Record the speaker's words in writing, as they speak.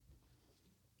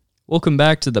Welcome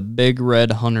back to the Big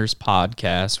Red Hunters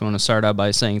podcast. We want to start out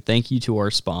by saying thank you to our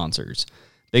sponsors,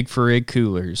 Big Frig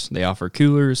Coolers. They offer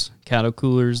coolers, cattle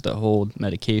coolers that hold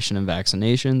medication and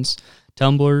vaccinations,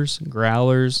 tumblers,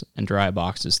 growlers, and dry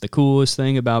boxes. The coolest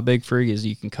thing about Big Frig is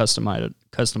you can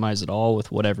customize it all with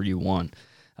whatever you want.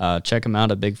 Check them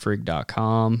out at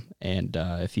bigfrig.com, and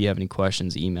if you have any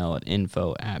questions, email at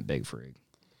info@bigfrig.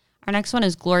 Our next one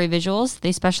is Glory Visuals.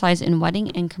 They specialize in wedding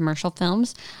and commercial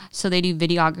films, so they do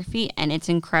videography, and it's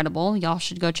incredible. Y'all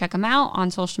should go check them out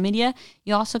on social media.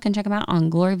 You also can check them out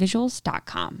on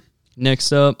gloryvisuals.com.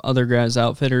 Next up, Other Guys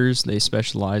Outfitters. They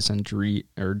specialize in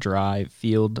dry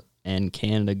field and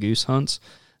Canada goose hunts.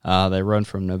 They run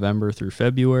from November through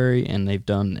February, and they've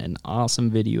done an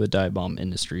awesome video of Dive Bomb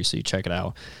Industry, so you check it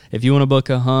out. If you want to book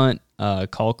a hunt,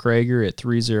 call Krager at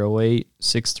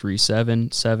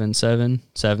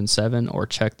 308-637-7777 or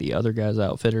check the Other Guys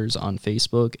Outfitters on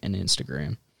Facebook and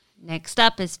Instagram. Next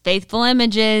up is Faithful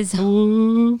Images.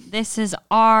 Ooh. This is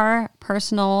our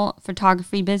personal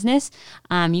photography business.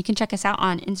 You can check us out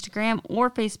on Instagram or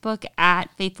Facebook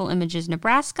at Faithful Images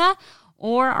Nebraska,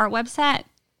 or our website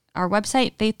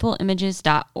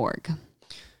faithfulimages.org.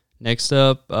 Next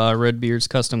up, Redbeard's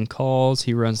Custom Calls.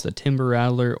 He runs the Timber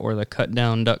Rattler or the Cut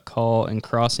Down Duck Call and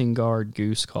Crossing Guard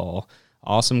Goose Call.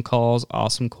 Awesome calls,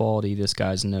 awesome quality. This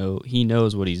guy's he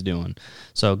knows what he's doing.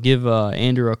 So give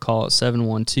Andrew a call at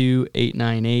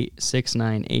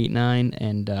 712-898-6989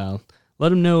 and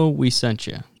let him know we sent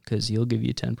you, because he'll give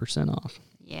you 10% off.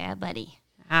 Yeah, buddy.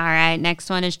 All right, next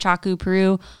one is Chaco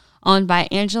Peru, owned by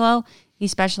Angelo. He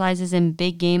specializes in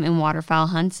big game and waterfowl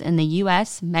hunts in the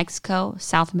U.S., Mexico,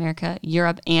 South America,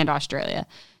 Europe, and Australia.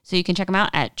 So you can check him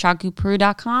out at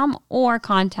chacoperu.com or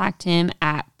contact him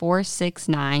at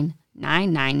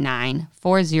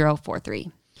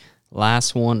 469-999-4043.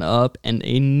 Last one up, and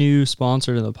a new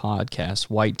sponsor to the podcast,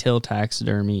 Whitetail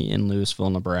Taxidermy in Louisville,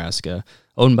 Nebraska.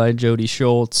 Owned by Jody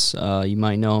Schultz. You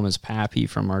might know him as Pappy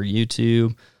from our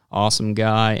YouTube. Awesome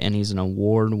guy, and he's an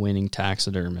award-winning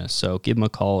taxidermist. So give him a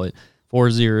call at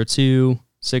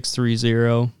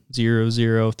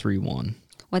 402-630-0031.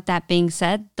 With that being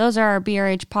said, those are our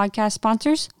BRH podcast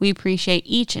sponsors. We appreciate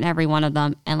each and every one of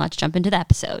them, and let's jump into the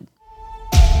episode.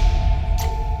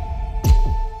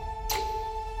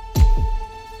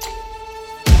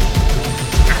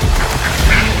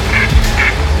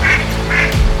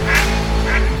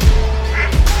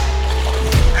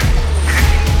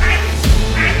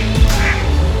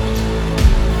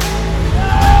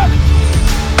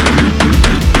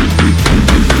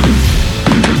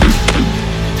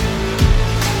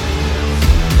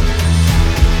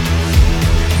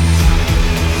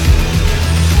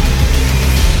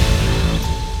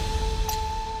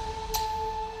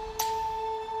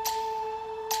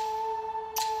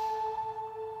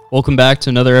 Welcome back to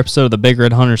another episode of the Big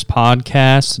Red Hunters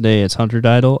podcast. Today it's Hunter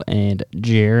Didle and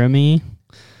Jeremy.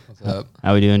 What's up?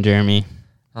 How we doing, Jeremy?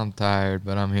 I'm tired,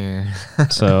 but I'm here.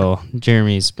 So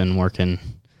Jeremy's been working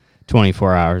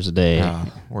 24 hours a day,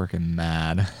 working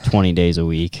mad. 20 days a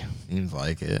week. Seems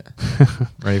like it.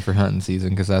 Ready for hunting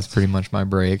season, because that's pretty much my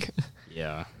break.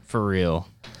 Yeah, for real.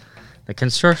 The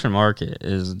construction market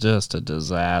is just a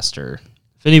disaster.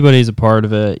 If anybody's a part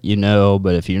of it, you know,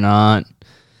 but if you're not,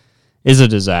 it's a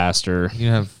disaster. You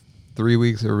have 3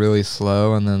 weeks are really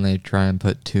slow, and then they try and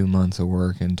put 2 months of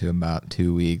work into about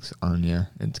 2 weeks on you.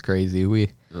 It's crazy.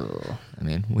 We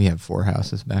have 4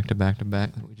 houses back to back to back.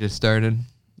 We just started.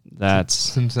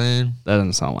 That's insane. That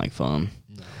doesn't sound like fun.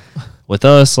 No. With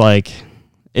us,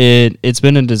 it's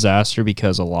been a disaster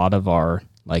because a lot of our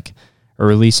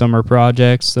early summer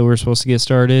projects that were supposed to get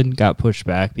started got pushed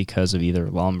back because of either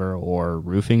lumber or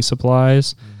roofing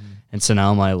supplies. Mm-hmm. And so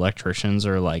now my electricians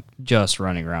are just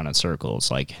running around in circles.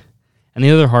 And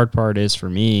the other hard part is for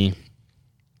me,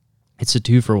 it's a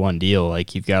 2-for-1 deal.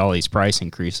 You've got all these price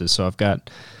increases. So I've got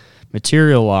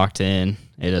material locked in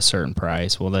at a certain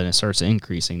price. Well, then it starts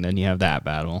increasing. Then you have that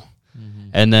battle. Mm-hmm.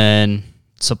 And then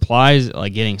supplies,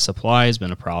 getting supplies has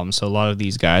been a problem. So a lot of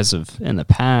these guys in the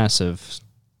past have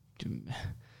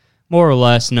more or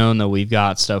less known that we've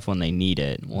got stuff when they need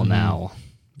it. Well, now,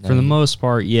 for the most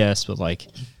part, yes, but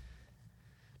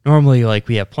normally,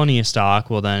 we have plenty of stock.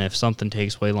 Well, then if something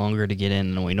takes way longer to get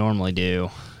in than we normally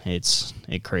do, it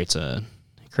creates a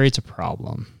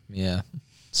problem. Yeah.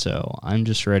 So I'm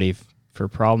just ready for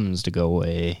problems to go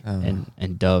away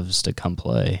and doves to come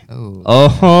play.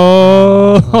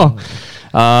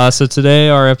 So today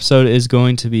our episode is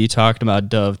going to be talking about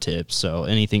dove tips. So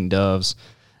anything doves.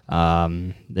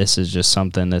 This is just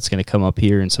something that's going to come up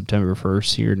here in September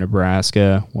 1st here in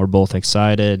Nebraska. We're both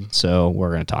excited, so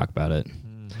we're going to talk about it.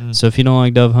 So if you don't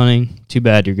like dove hunting, too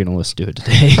bad you're going to listen to it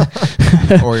today.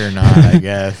 Or you're not, I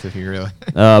guess, if you really.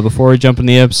 Before we jump in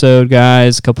the episode,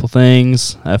 guys, a couple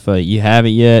things. If you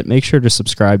haven't yet, make sure to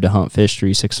subscribe to Hunt Fish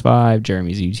 365,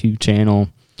 Jeremy's YouTube channel.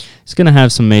 It's going to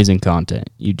have some amazing content.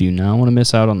 You do not want to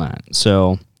miss out on that.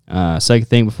 So, second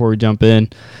thing before we jump in,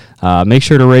 make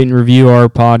sure to rate and review our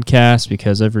podcast,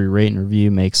 because every rate and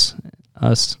review makes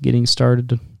us getting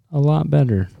started a lot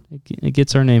better. It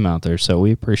gets our name out there, so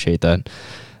we appreciate that.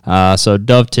 So,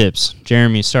 dove tips.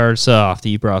 Jeremy, start us off.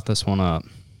 You brought this one up.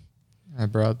 I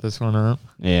brought this one up.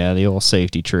 Yeah, the old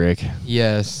safety trick.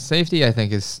 Yes, safety I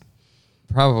think is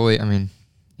probably,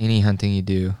 any hunting you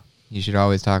do, you should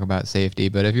always talk about safety.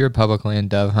 But if you're a public land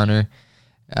dove hunter,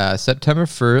 September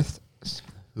 1st,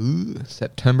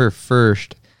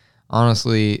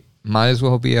 honestly, might as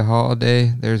well be a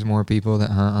holiday. There's more people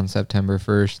that hunt on September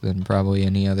 1st than probably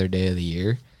any other day of the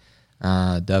year.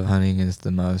 Dove hunting is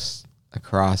the most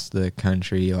across the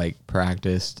country,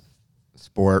 practiced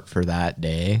sport for that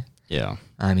day. Yeah.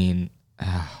 I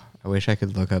wish I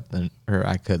could look up the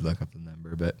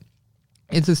number, but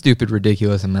it's a stupid,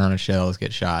 ridiculous amount of shells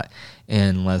get shot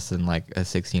in less than a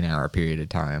 16-hour period of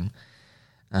time.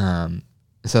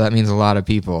 So that means a lot of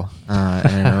people.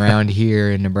 And around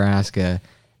here in Nebraska,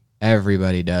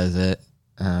 everybody does it,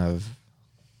 of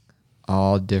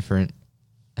all different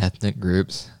ethnic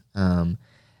groups.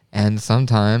 And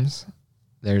sometimes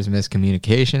there's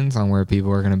miscommunications on where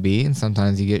people are going to be, and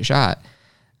sometimes you get shot.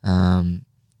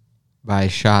 By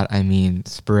shot, I mean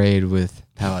sprayed with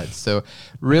pellets. So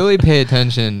really pay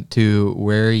attention to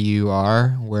where you are,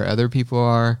 where other people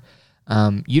are.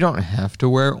 You don't have to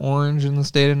wear orange in the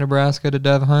state of Nebraska to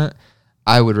dove hunt.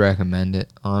 I would recommend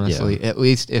it, honestly. Yeah. At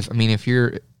least if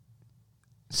you're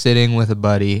sitting with a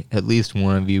buddy, at least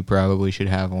one of you probably should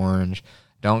have orange.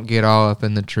 Don't get all up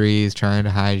in the trees trying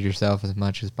to hide yourself as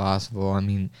much as possible.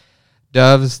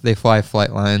 Doves, they fly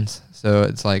flight lines, so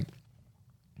it's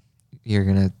you're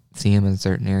going to see them in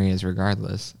certain areas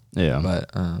regardless. Yeah.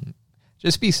 But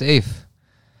just be safe.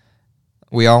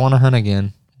 We all want to hunt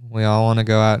again. We all want to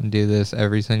go out and do this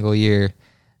every single year.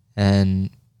 And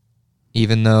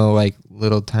even though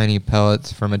little tiny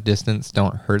pellets from a distance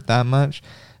don't hurt that much,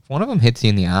 if one of them hits you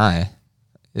in the eye,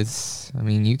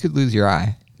 you could lose your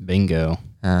eye. Bingo.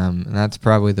 And that's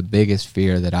probably the biggest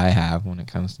fear that I have when it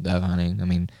comes to dove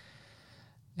hunting.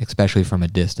 Especially from a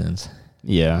distance.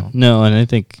 Yeah. No, and I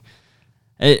think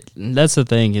that's the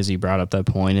thing, is you brought up that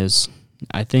point, is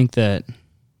I think that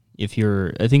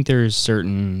I think there's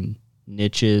certain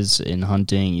niches in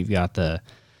hunting. You've got the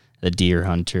deer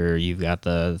hunter, you've got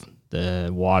the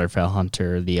waterfowl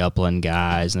hunter, the upland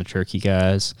guys, and the turkey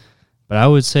guys. But I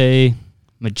would say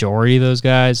majority of those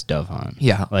guys dove hunt.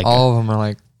 Yeah, all of them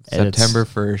are September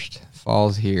 1st,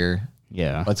 fall's here.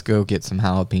 Yeah. Let's go get some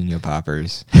jalapeno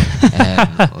poppers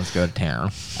and let's go to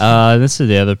town. This is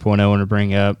the other point I want to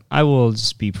bring up. I will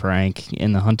just be frank.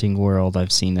 In the hunting world,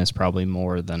 I've seen this probably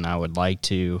more than I would like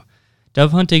to.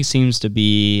 Dove hunting seems to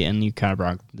be, and you kind of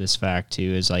brought this fact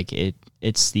too, is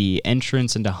it's the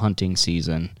entrance into hunting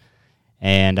season.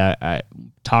 And I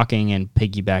talking and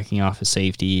piggybacking off of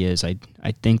safety is I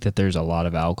think that there's a lot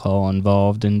of alcohol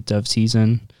involved in dove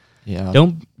season. Yeah.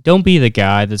 Don't be the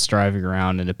guy that's driving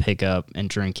around in a pickup and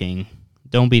drinking.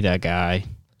 Don't be that guy.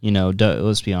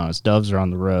 Let's be honest. Doves are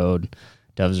on the road.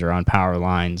 Doves are on power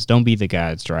lines. Don't be the guy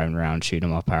that's driving around shooting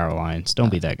them off power lines. Don't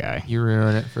be that guy. You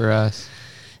ruin it for us.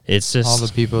 It's just all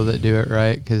the people that do it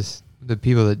right, because the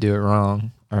people that do it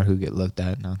wrong are who get looked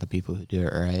at, not the people who do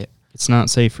it right. It's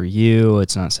not safe for you.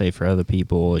 It's not safe for other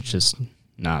people. It's just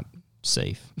not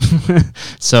safe.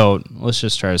 So let's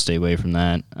just try to stay away from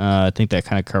that. I think that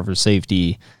kind of covers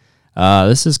safety.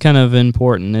 This is kind of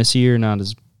important this year, not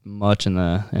as much in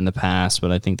the past,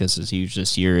 but I think this is huge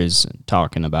this year, is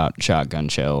talking about shotgun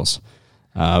shells.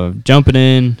 Jumping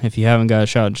in, if you haven't got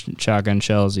shotgun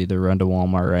shells, either run to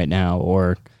Walmart right now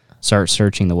or start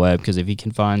searching the web, because if you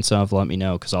can find some, let me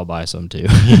know, because I'll buy some too.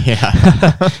 Yeah.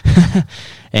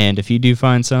 And if you do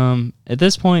find some, at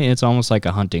this point, it's almost like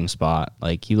a hunting spot.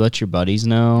 You let your buddies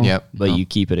know, but you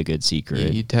keep it a good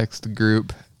secret. You text the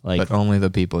group, but only the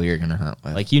people you're going to hunt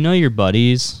with. Your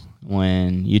buddies,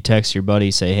 when you text your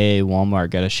buddy, say, hey, Walmart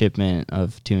got a shipment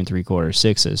of 2 3/4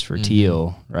 6s for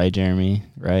teal, right, Jeremy?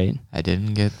 Right? I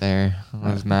didn't get there.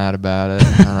 I was mad about it.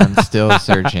 And I'm still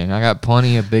searching. I got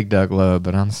plenty of big duck load,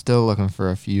 but I'm still looking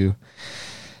for a few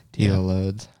teal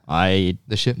loads.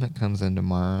 The shipment comes in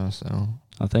tomorrow, so.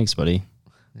 Oh, thanks, buddy.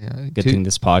 Yeah, good thing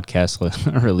this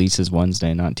podcast releases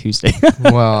Wednesday, not Tuesday.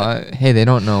 Well, hey, they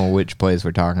don't know which place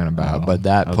we're talking about, but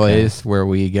that place where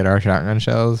we get our shotgun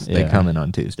shells, they come in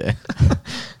on Tuesday.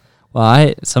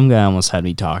 Well, some guy almost had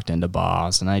me talked into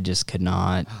Boss, and I just could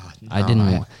not. I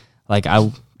didn't want, like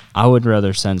I would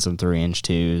rather send some 3-inch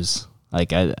twos. Like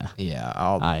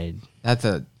That's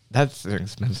an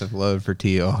expensive load for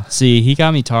teal. See, he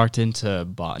got me talked into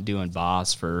doing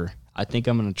Boss for. I think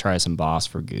I'm gonna try some Boss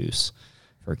for goose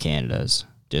for Canada's,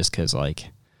 just because like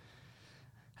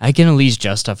I can at least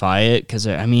justify it. Because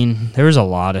I mean, there was a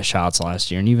lot of shots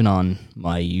last year, and even on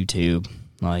my YouTube,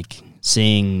 like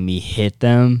seeing me hit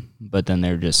them, but then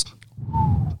they just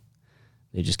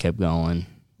kept going.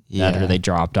 Yeah. After they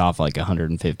dropped off like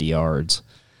 150 yards,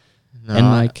 No, and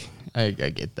like. I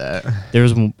get that. There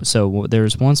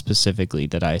was one specifically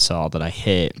that I saw that I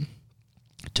hit,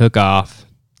 took off,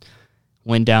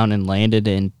 went down and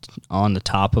landed on the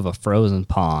top of a frozen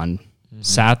pond,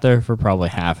 sat there for probably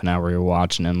half an hour. We were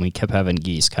watching them. We kept having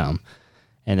geese come,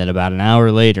 and then about an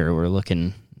hour later, we're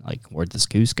looking like, where'd this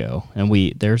goose go? And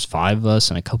there's 5 of us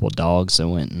and a couple of dogs that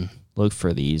went and looked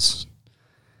for this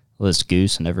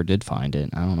goose and never did find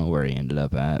it. I don't know where he ended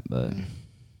up at, but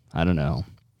I don't know.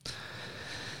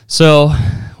 So,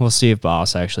 we'll see if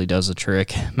Boss actually does the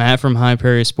trick. Matt from High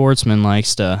Prairie Sportsman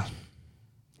likes to...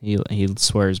 He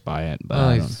swears by it,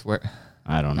 but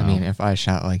I don't know. I mean, if I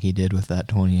shot like he did with that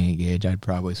 28 gauge, I'd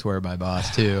probably swear by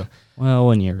Boss, too. Well,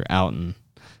 when you're out in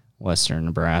western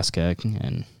Nebraska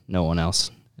and no one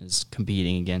else is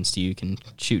competing against you, you can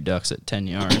shoot ducks at 10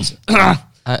 yards.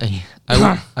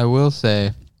 I will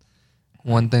say,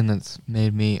 one thing that's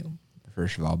made me...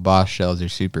 First of all, Boss shells are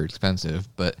super expensive,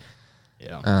 but...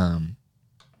 Yeah.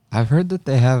 I've heard that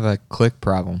they have a click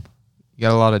problem. You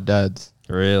got a lot of duds.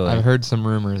 Really? I've heard some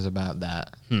rumors about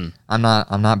that. I'm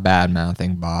not bad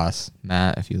mouthing Boss.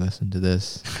 Matt, if you listen to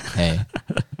this, hey.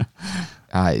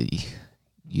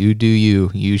 You do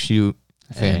you. You shoot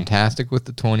fantastic with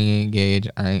the 28 gauge.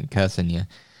 I ain't cussing you.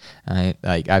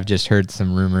 I've just heard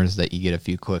some rumors that you get a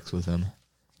few clicks with them.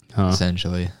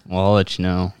 Essentially. Well, I'll let you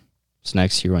know. So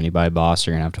next year when you buy Boss,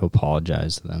 you're going to have to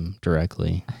apologize to them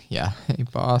directly. Yeah. Hey,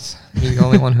 Boss. You're the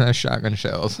only one who has shotgun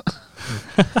shells.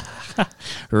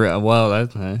 Well,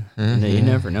 you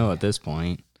never know at this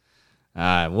point.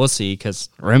 We'll see, because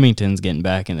Remington's getting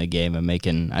back in the game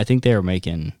and I think they were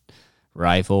making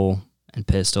rifle and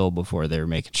pistol before they were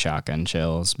making shotgun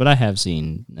shells. But I have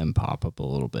seen them pop up a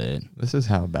little bit. This is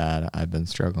how bad I've been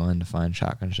struggling to find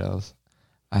shotgun shells.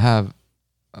 I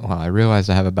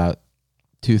realized I have about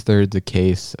 2/3 a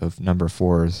case of number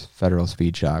 4's Federal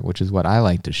Speed Shock, which is what I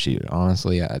like to shoot.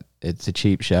 Honestly, it's a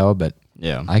cheap shell, but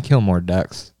yeah, I kill more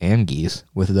ducks and geese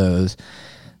with those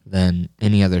than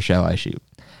any other shell I shoot.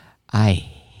 I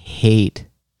hate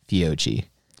Fiocchi.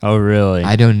 Oh, really?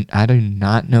 I do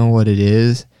not know what it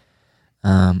is.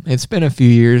 It's been a few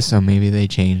years, so maybe they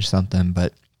changed something,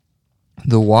 but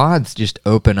the wads just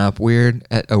open up weird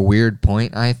at a weird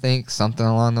point, I think, something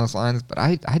along those lines. But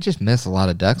I just miss a lot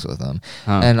of ducks with them.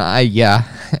 And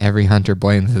every hunter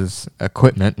blames his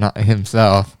equipment, not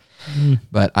himself.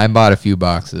 But I bought a few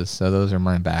boxes, so those are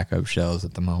my backup shells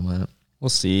at the moment. We'll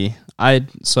see. I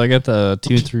got the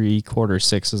 2 3/4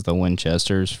 6s, the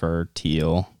Winchesters for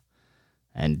teal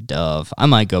and dove. I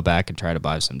might go back and try to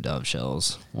buy some dove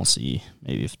shells. We'll see.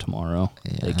 Maybe if tomorrow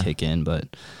they kick in,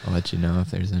 but I'll let you know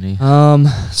if there's any.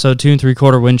 So 2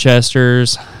 3/4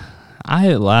 Winchesters.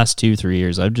 Last 2-3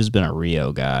 years I've just been a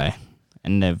Rio guy,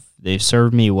 and they've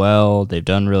served me well. They've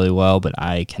done really well, but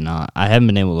I haven't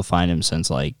been able to find them since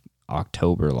like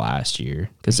October last year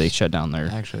because they shut down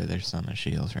their. Actually, there's some at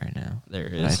Shields right now. There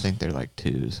is. I think they're like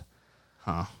 2s.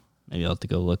 Huh. Maybe I'll have to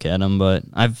go look at them, but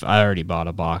I already bought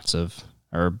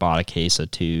a case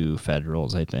of 2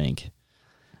 Federals, I think.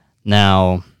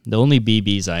 Now, the only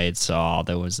BBs I had saw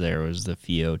that was the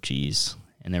Fiocchis,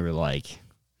 and they were like,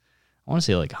 I want to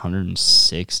say like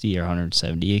 160 or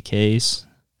 170 a case.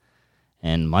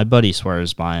 And my buddy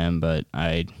swears by them, but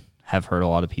I have heard a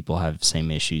lot of people have the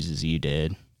same issues as you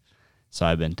did. So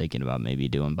I've been thinking about maybe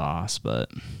doing Boss, but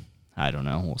I don't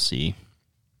know. We'll see.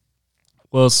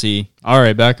 We'll see. All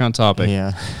right, back on topic.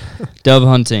 Yeah. Dove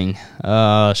hunting.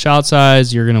 Shot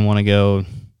size, you're going to want to go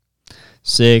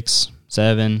 6,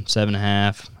 7,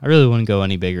 7.5. I really wouldn't go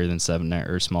any bigger than 7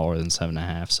 or smaller than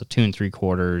 7.5. So 2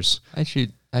 3/4. I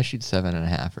shoot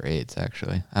 7.5 or 8s,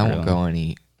 actually. I Really? won't go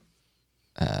any.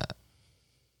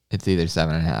 It's either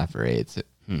 7.5 or 8s.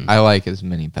 I like as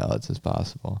many pellets as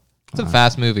possible. It's a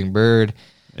fast-moving bird.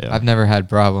 Yeah. I've never had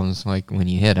problems like when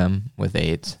you hit them with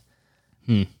 8s.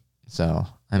 So,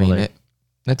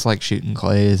 it's like shooting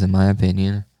clays, in my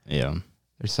opinion. Yeah.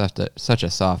 They're such a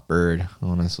soft bird,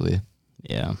 honestly.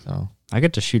 Yeah. So I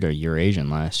got to shoot a Eurasian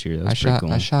last year. That was pretty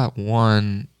cool. I shot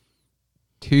one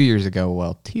 2 years ago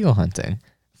while teal hunting.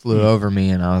 Flew over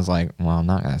me, and I was like, well, I'm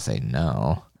not going to say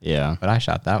no. Yeah. But I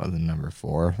shot that with a number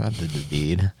 4. That did the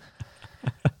deed.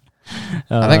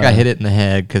 I think I hit it in the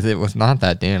head because it was not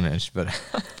that damaged, but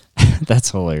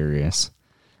That's hilarious.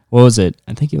 What was it?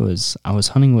 I think I was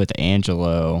hunting with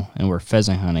Angelo, and we're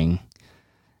pheasant hunting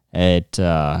at,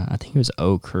 I think it was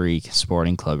Oak Creek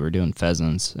Sporting Club. We were doing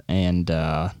pheasants, and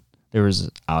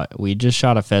we just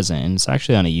shot a pheasant, and it's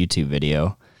actually on a YouTube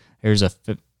video. There's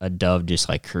a dove just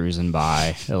like cruising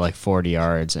by at like 40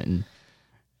 yards, and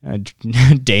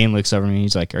Dane looks over at me.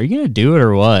 He's like, "Are you gonna do it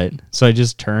or what?" So I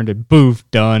just turned and boof,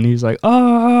 done. He's like,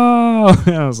 "Oh!"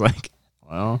 And I was like,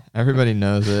 "Well, everybody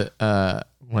knows it.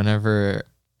 Whenever,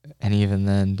 and even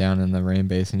then, down in the rain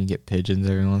basin, you get pigeons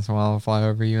every once in a while fly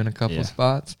over you in a couple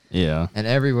spots. Yeah. And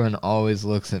everyone always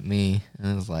looks at me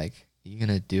and is like, "You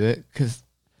gonna do it?" Because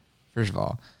first of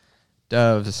all,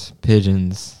 doves,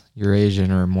 pigeons,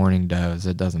 Eurasian or mourning doves,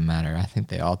 it doesn't matter. I think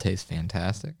they all taste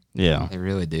fantastic. Yeah. They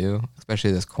really do,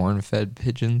 especially those corn-fed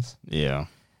pigeons. Yeah.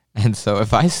 And so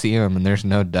if I see them and there's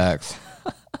no ducks,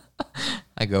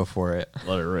 I go for it.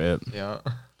 Let it rip." Yeah.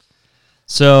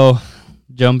 So,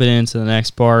 jumping into the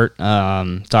next part,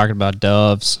 talking about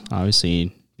doves.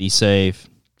 Obviously, be safe,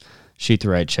 shoot the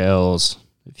right shells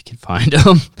if you can find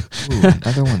them. Ooh,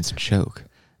 another one's choke.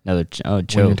 Choke. When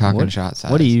you're talking shot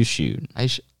size. What do you shoot?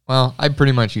 Well, I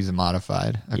pretty much use a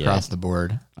modified across the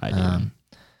board. I do.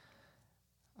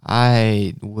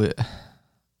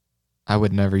 I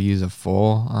would never use a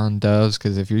full on doves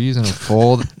because if you're using a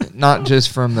full, not just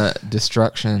from the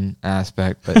destruction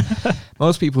aspect, but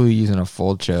most people who are using a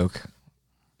full choke,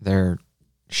 they're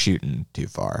shooting too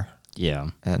far.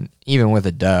 Yeah. And even with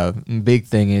a dove, the big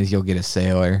thing is you'll get a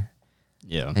sailor.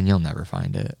 Yeah. And you'll never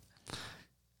find it.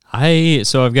 I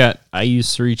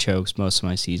use 3 chokes most of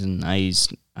my season. I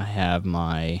have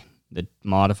the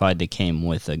modified that came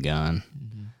with a gun.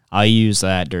 Mm-hmm. I use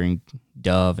that during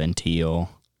dove and teal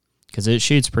because it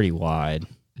shoots pretty wide.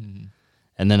 Mm-hmm.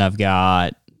 And then I've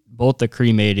got both the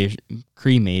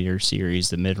cremator series,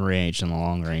 the mid range and the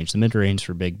long range. The mid range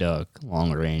for big duck,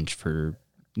 long range for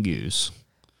goose.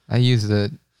 I use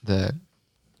the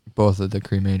both of the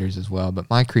cremators as well, but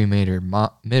my cremator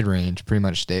mid range pretty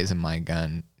much stays in my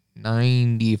gun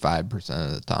 95%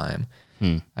 of the time.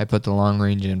 I put the long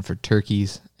range in for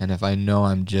turkeys, and if I know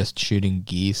I'm just shooting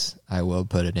geese, I will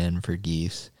put it in for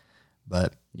geese.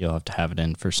 But you'll have to have it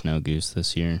in for snow goose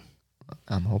this year.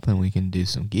 I'm hoping we can do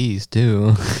some geese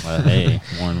too. Well, hey,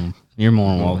 you're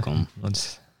more than welcome.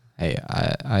 I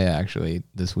actually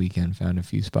this weekend found a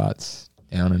few spots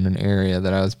down in an area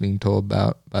that I was being told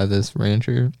about by this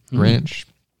ranch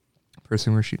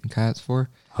person we're shooting coyotes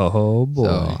for. Oh boy!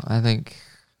 So I think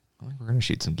we're gonna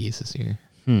shoot some geese this year.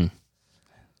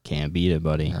 Can't beat it,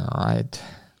 buddy. No,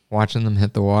 watching them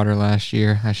hit the water last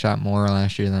year. I shot more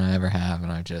last year than I ever have,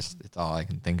 and it's all I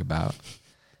can think about.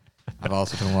 I've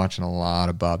also been watching a lot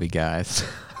of Bobby Guys.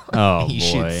 Oh he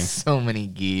boy! Shoots so many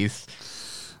geese.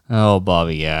 Oh,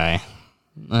 Bobby Guy.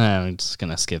 I'm just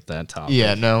gonna skip that topic.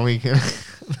 Yeah, no, we can.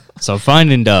 So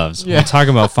finding doves. Yeah. We'll talk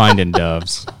about finding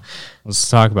doves. Let's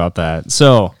talk about that.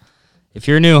 So, if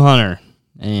you're a new hunter,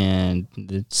 and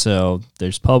so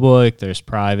there's public, there's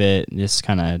private. This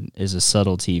kind of is a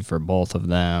subtlety for both of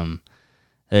them.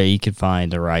 You can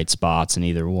find the right spots in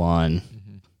either one.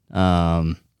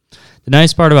 Mm-hmm. The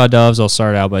nice part about doves, I'll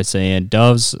start out by saying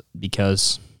doves,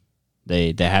 because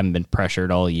they haven't been pressured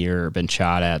all year or been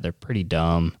shot at, they're pretty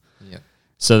dumb. Yep.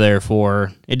 So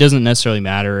therefore, it doesn't necessarily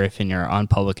matter if you're on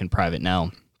public and private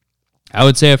now. I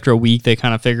would say after a week, they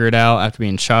kind of figure it out after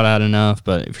being shot at enough.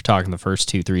 But if you're talking the first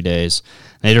 2-3 days,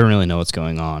 they don't really know what's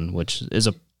going on, which is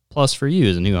a plus for you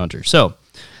as a new hunter. So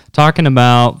talking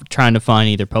about trying to find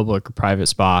either public or private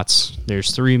spots,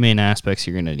 there's 3 main aspects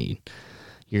you're going to need.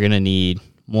 You're going to need,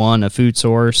 1, a food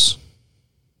source.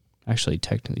 Actually,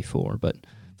 technically 4, but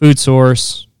food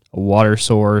source, a water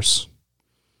source,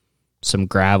 some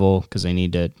gravel because they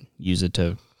need to use it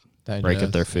to break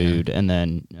up their food, and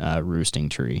then a roosting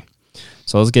tree.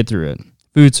 So let's get through it.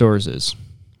 Food sources.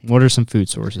 What are some food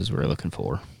sources we're looking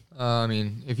for? I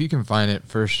mean, if you can find it,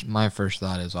 my first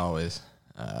thought is always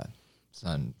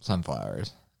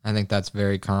sunflowers. I think that's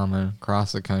very common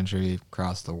across the country,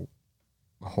 across the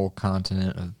whole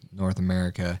continent of North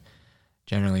America.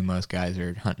 Generally, most guys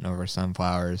are hunting over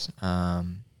sunflowers. Why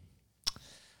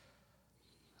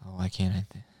can't I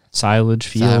think? Silage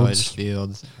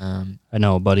fields. I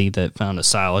know a buddy that found a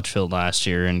silage field last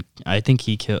year, and I think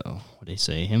he killed, what did he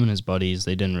say? Him and his buddies,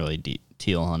 they didn't really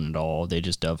teal hunt at all. They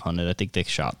just dove hunted. I think they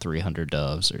shot 300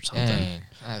 doves or something. Dang,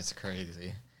 that's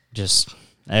crazy. Just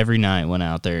every night went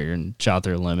out there and shot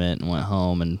their limit and went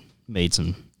home and made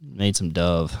some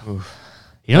dove. Oof.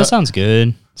 You know, it sounds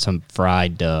good. some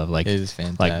fried dove, like It is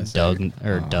fantastic.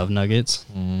 dove nuggets.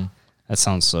 Mhm. That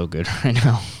sounds so good right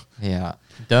now. Yeah,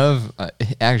 dove.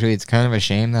 Actually, it's kind of a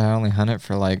shame that I only hunt it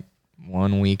for like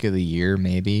 1 week of the year,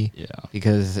 maybe. Yeah.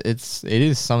 Because it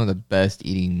is some of the best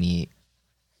eating meat,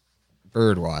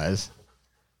 bird wise.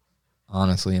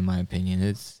 Honestly, in my opinion,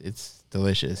 it's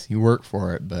delicious. You work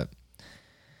for it, but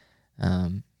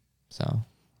so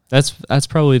That's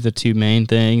probably the two main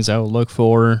things I would look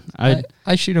for. I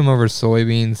shoot them over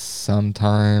soybeans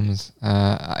sometimes.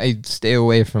 I stay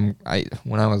away from.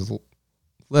 When I was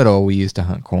little, we used to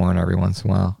hunt corn every once in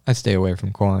a while. I stay away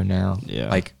from corn now. Yeah.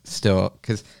 Like still,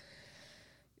 because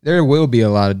there will be a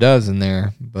lot of doves in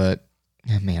there, but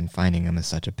man, finding them is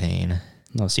such a pain.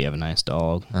 Unless you have a nice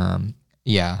dog.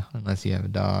 Yeah, unless you have a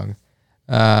dog.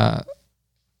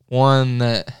 One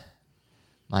that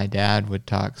my dad would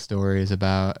talk stories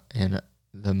about in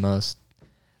the most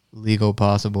legal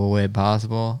possible way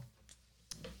possible.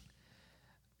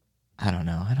 I don't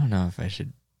know. I don't know if I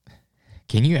should.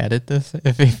 Can you edit this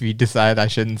if you decide I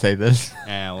shouldn't say this?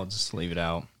 Yeah, we'll just leave it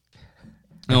out.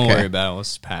 Don't Okay. worry about it.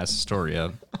 Let's pass the story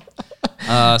up.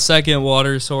 Second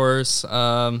water source.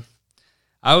 I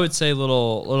would say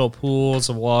little pools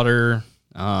of water.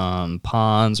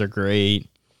 Ponds are great.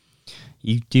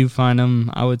 You do find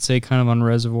them, I would say, kind of on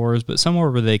reservoirs, but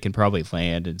somewhere where they can probably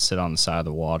land and sit on the side of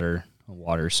the water, a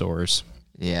water source.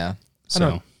 Yeah.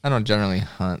 So I don't generally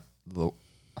hunt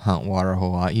water a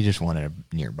whole lot. You just want it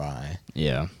nearby.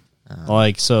 yeah,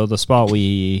 so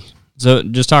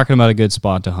just talking about a good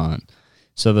spot to hunt.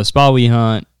 So the spot we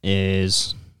hunt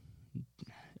it's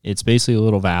basically a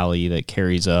little valley that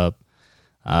carries up.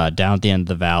 Down at the end of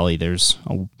the valley, there's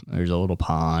a little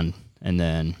pond, and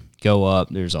then go up.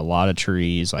 There's a lot of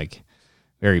trees, like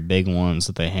very big ones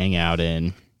that they hang out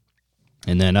in.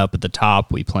 And then up at the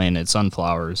top, we planted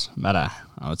sunflowers, I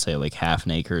would say like half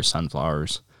an acre of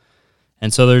sunflowers.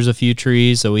 And so there's a few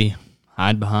trees that we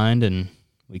hide behind, and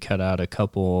we cut out a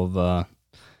couple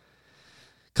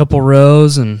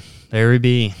rows, and there we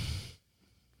be.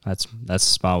 That's the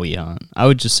spot we hunt. I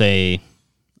would say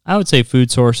food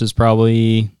source is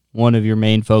probably one of your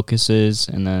main focuses,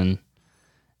 and then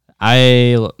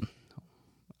I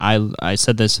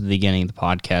said this at the beginning of the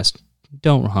podcast.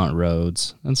 Don't hunt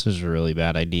roads. That's just a really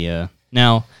bad idea.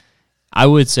 Now, I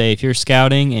would say if you're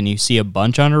scouting and you see a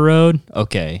bunch on a road,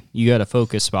 okay, you got a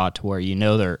focus spot to where you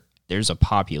know there's a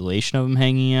population of them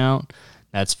hanging out.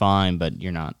 That's fine, but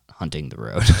you're not hunting the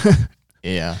road.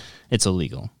 Yeah. It's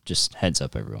illegal. Just heads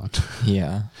up, everyone.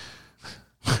 Yeah.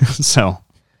 So,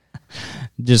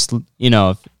 just,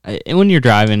 when you're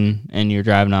driving and you're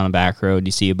driving on a back road,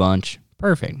 you see a bunch,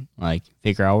 perfect. Like,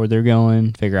 figure out where they're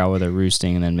going, figure out where they're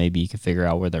roosting, and then maybe you can figure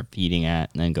out where they're feeding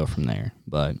at and then go from there.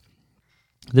 But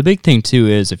the big thing, too,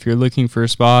 is if you're looking for a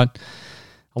spot,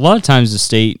 a lot of times the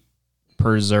state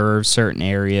preserves certain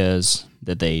areas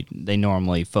that they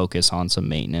normally focus on some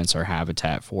maintenance or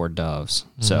habitat for doves.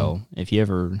 Mm-hmm. So if you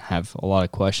ever have a lot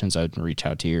of questions, I would reach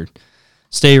out to your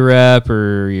state rep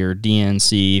or your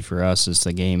DNC. For us, it's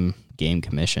the game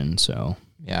commission. So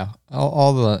yeah,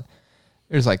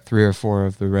 there's like 3 or 4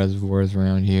 of the reservoirs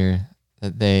around here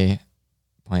that they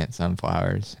plant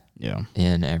sunflowers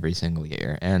in every single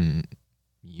year, and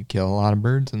you kill a lot of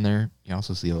birds in there. You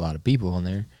also see a lot of people in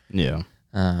there. Yeah.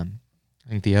 I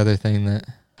think the other thing that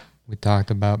we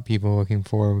talked about people looking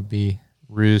for would be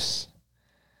roosts.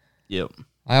 Yep.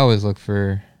 I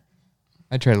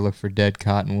try to look for dead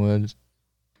cottonwoods.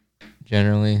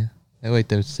 Generally, they like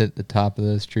to sit at the top of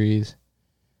those trees.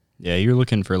 Yeah, you're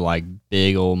looking for like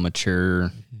big old mature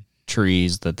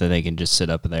trees that they can just sit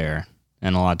up there.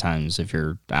 And a lot of times if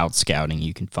you're out scouting,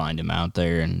 you can find them out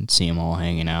there and see them all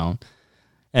hanging out.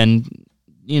 And,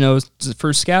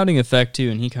 for scouting effect too,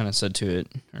 and he kind of said to it,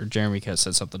 or Jeremy kind of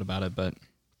said something about it, but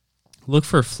look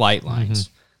for flight lines.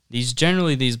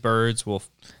 Mm-hmm. These birds will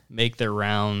make their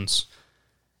rounds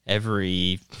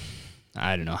every,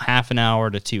 half an hour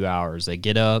to 2 hours. They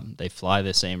get up, they fly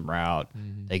the same route,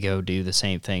 they go do the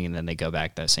same thing, and then they go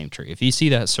back to that same tree. If you see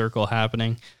that circle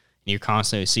happening, and you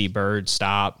constantly see birds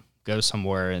stop, go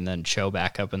somewhere, and then show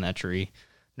back up in that tree,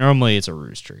 normally it's a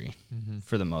roost tree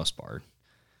for the most part.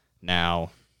 Now,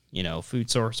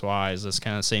 food source wise, that's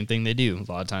kind of the same thing they do.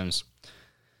 A lot of times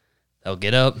they'll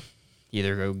get up,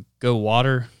 either go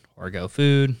water or go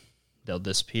food. They'll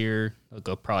disappear.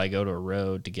 They'll probably go to a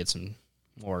road to get some,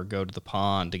 or go to the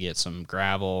pond to get some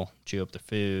gravel, chew up the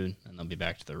food, and they'll be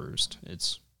back to the roost.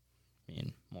 It's,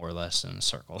 more or less in a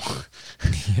circle.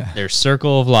 Yeah. Their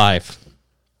circle of life.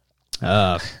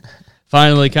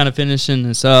 Finally, kind of finishing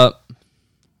this up.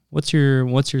 What's your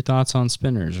thoughts on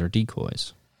spinners or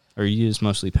decoys? Or you just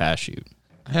mostly pass shoot?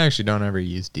 I actually don't ever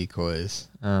use decoys.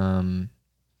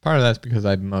 Part of that's because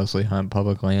I mostly hunt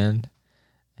public land,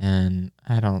 and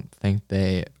I don't think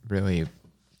they really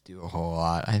do a whole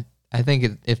lot. I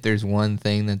think if there's one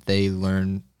thing that they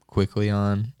learn quickly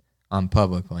on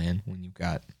public land, when you've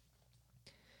got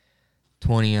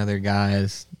 20 other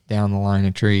guys down the line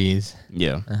of trees,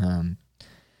 Yeah.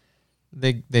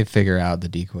 they figure out the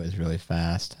decoys really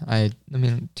fast. I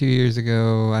mean, 2 years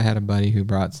ago, I had a buddy who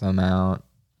brought some out.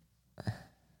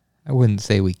 I wouldn't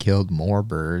say we killed more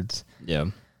birds Yeah.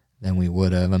 than we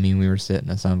would have. I mean, we were sitting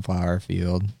in a sunflower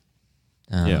field.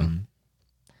 Yeah.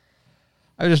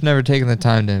 I've just never taken the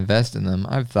time to invest in them.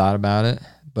 I've thought about it,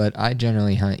 but I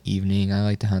generally hunt evening. I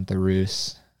like to hunt the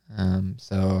roosts.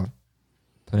 So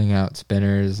putting out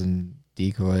spinners and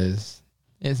decoys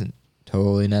isn't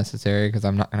totally necessary because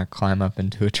I'm not going to climb up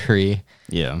into a tree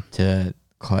Yeah. to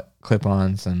clip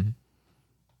on some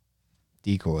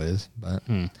decoys. But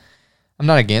I'm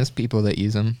not against people that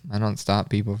use them. I don't stop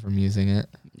people from using it.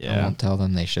 I Yeah. won't tell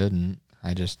them they shouldn't.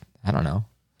 I don't know.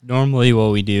 Normally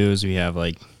what we do is we have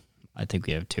I think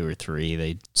we have 2 or 3.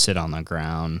 They sit on the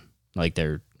ground like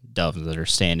they're doves that are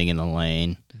standing in the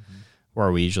lane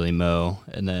where we usually mow.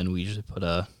 And then we usually put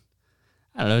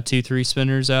 2, 3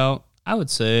 spinners out. I would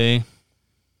say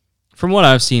from what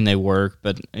I've seen, they work,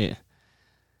 but to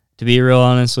be real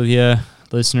honest with you,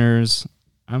 listeners,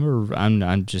 I'm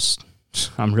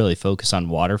really focused on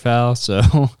waterfowl.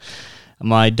 So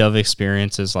my dove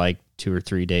experience is 2 or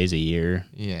 3 days a year.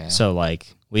 Yeah. So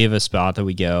we have a spot that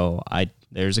we go.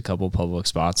 There's a couple public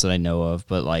spots that I know of,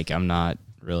 but I'm not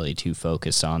really too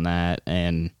focused on that.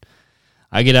 And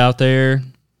I get out there,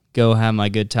 go have my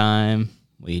good time.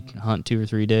 We hunt 2 or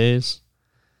 3 days.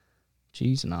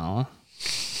 Jeez, Nala.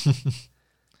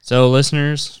 So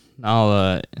listeners,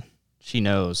 Nala, she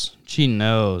knows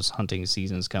hunting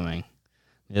season's coming.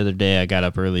 The other day I got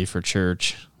up early for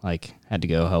church, had to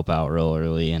go help out real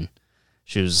early, and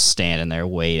she was standing there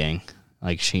waiting,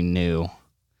 she knew.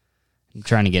 I'm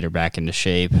trying to get her back into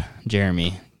shape.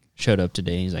 Jeremy showed up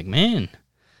today. He's like, man,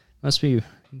 must be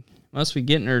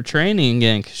getting her training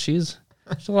again because she's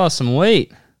lost some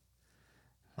weight.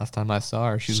 Last time I saw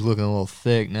her, she was looking a little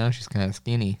thick. Now she's kind of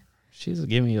skinny. She's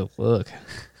giving me a look.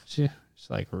 She's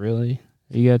like, really?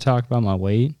 You got to talk about my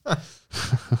weight?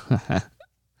 Well,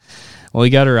 we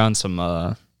got her on some,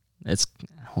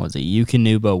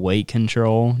 Eukanuba weight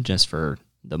control just for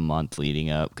the month leading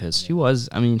up because she was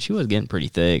getting pretty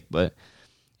thick, but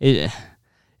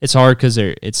it's hard because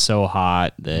it's so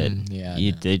hot that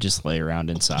they just lay around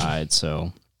inside.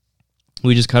 So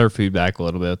we just cut her food back a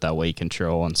little bit with that weight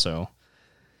control, and so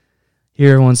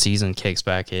here when season kicks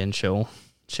back in, she'll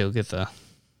get the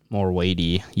more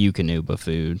weighty Eukanuba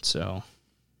food. So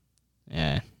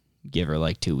yeah, give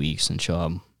her 2 weeks and she'll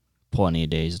have plenty of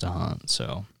days to hunt.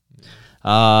 So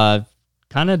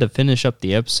kind of to finish up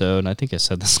the episode, and I think I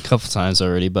said this a couple times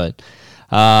already, but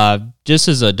just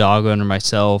as a dog owner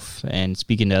myself and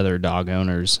speaking to other dog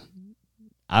owners,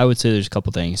 I would say there's a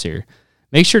couple things here.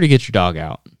 Make sure to get your dog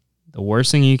out. The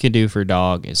worst thing you can do for a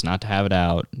dog is not to have it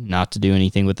out, not to do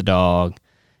anything with the dog,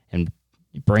 and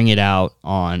bring it out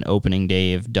on opening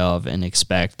day of dove and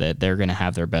expect that they're going to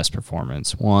have their best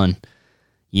performance. One,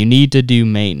 you need to do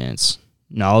maintenance.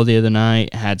 Nala the other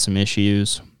night had some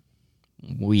issues.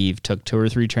 We've took 2 or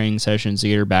 3 training sessions to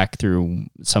get her back through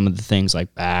some of the things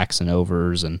like backs and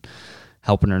overs and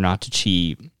helping her not to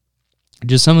cheat.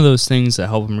 Just some of those things that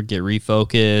help them get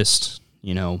refocused.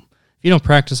 If you don't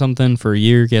practice something for a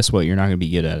year, guess what? You're not going to be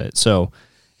good at it. So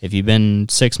if you've been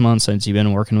 6 months since you've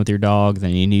been working with your dog,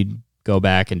 then you need to go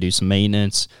back and do some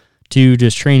maintenance. 2,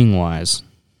 just training-wise.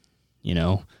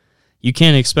 You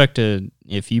can't expect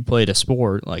if you played a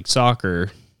sport like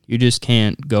soccer, you just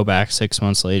can't go back 6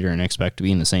 months later and expect to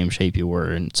be in the same shape you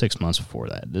were in 6 months before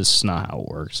that. This is not how it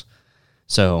works.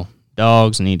 So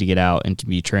dogs need to get out and to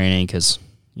be training because,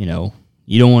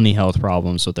 you don't want any health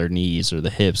problems with their knees or the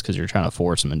hips because you're trying to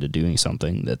force them into doing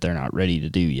something that they're not ready to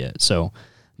do yet. So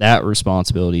that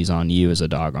responsibility is on you as a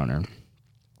dog owner.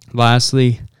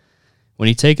 Lastly, when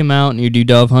you take them out and you do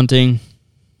dove hunting,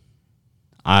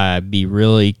 I'd be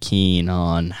really keen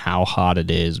on how hot it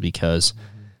is because,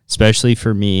 especially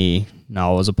for me,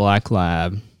 Nala's a black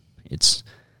lab.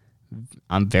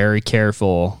 I'm very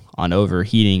careful on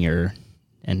overheating her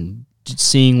and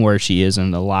seeing where she is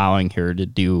and allowing her to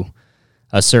do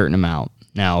a certain amount.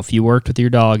 Now, if you worked with your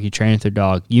dog, you train with your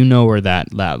dog, you know where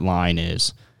that line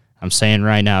is. I'm saying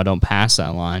right now, don't pass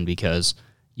that line because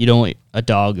you don't want a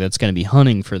dog that's going to be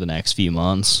hunting for the next few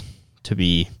months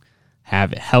to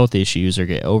have health issues or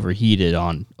get overheated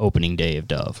on opening day of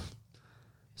dove.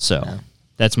 So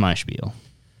that's my spiel.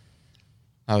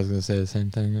 I was going to say the same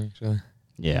thing, actually.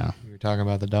 Yeah. You were talking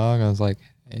about the dog. I was like,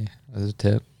 hey, that's a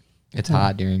tip. It's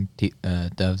hot during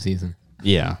dove season.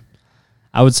 Yeah.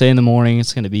 I would say in the morning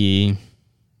it's going to be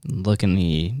looking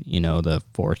the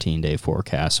 14-day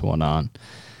forecast went on.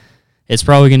 It's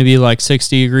probably going to be like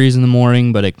 60 degrees in the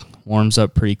morning, but it warms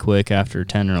up pretty quick after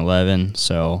 10 or 11.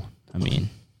 So, I mean,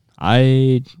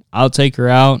 I'll take her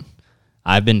out.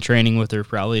 I've been training with her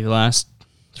probably the last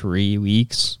 3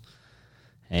 weeks.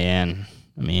 And,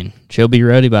 I mean, she'll be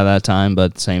ready by that time, but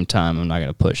at the same time, I'm not going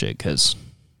to push it because,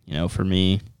 for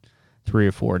me, 3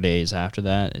 or 4 days after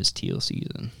that is teal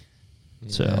season.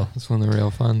 Yeah, So that's when the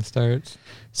real fun starts.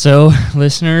 So,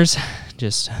 listeners,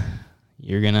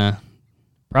 you're going to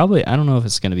probably, I don't know if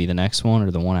it's going to be the next one or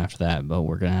the one after that, but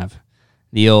we're going to have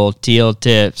the old teal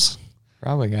tips.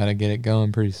 Probably got to get it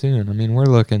going pretty soon. I mean, we're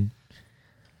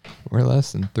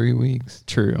less than 3 weeks.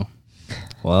 True.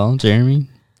 Well, Jeremy,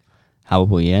 how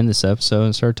about we end this episode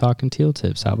and start talking teal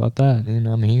tips? How about that? Dude,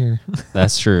 I'm here.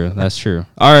 That's true. That's true.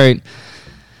 All right.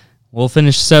 We'll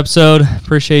finish this episode.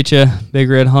 Appreciate you, Big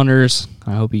Red Hunters.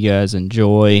 I hope you guys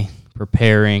enjoy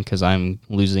preparing because I'm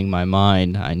losing my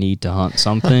mind. I need to hunt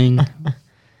something.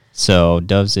 So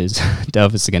Dove is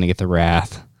going to get the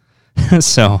wrath.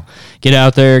 So get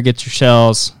out there, get your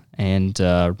shells, and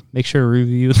make sure to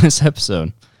review this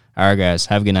episode. All right, guys.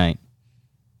 Have a good night.